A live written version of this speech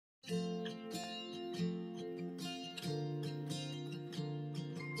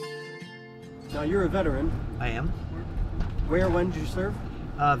Now you're a veteran. I am. Where, when did you serve?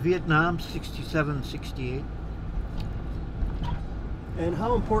 Vietnam, 67, 68. And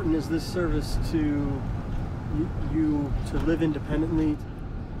how important is this service to you to live independently?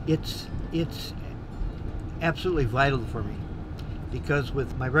 It's absolutely vital for me, because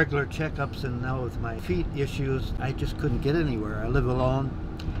with my regular checkups and now with my feet issues, I just couldn't get anywhere. I live alone.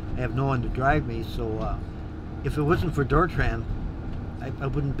 I have no one to drive me, so if it wasn't for Door-Tran, I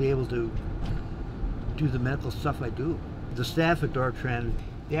wouldn't be able to do the medical stuff I do. The staff at Door-Tran,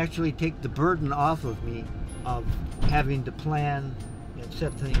 they actually take the burden off of me of having to plan and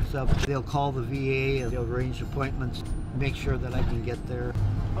set things up. They'll call the VA and they'll arrange appointments, make sure that I can get there.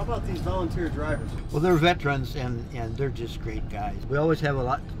 How about these volunteer drivers? Well, they're veterans and they're just great guys. We always have a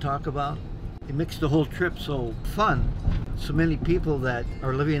lot to talk about. It makes the whole trip so fun. So many people that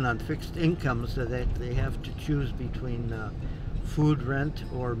are living on fixed incomes that they have to choose between food, rent,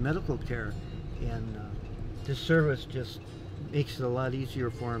 or medical care. And this service just makes it a lot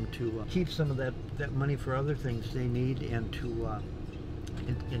easier for them to keep some of that money for other things they need, and to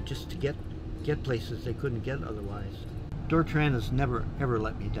and just to get places they couldn't get otherwise. Door-Tran has never ever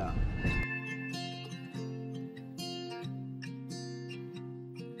let me down.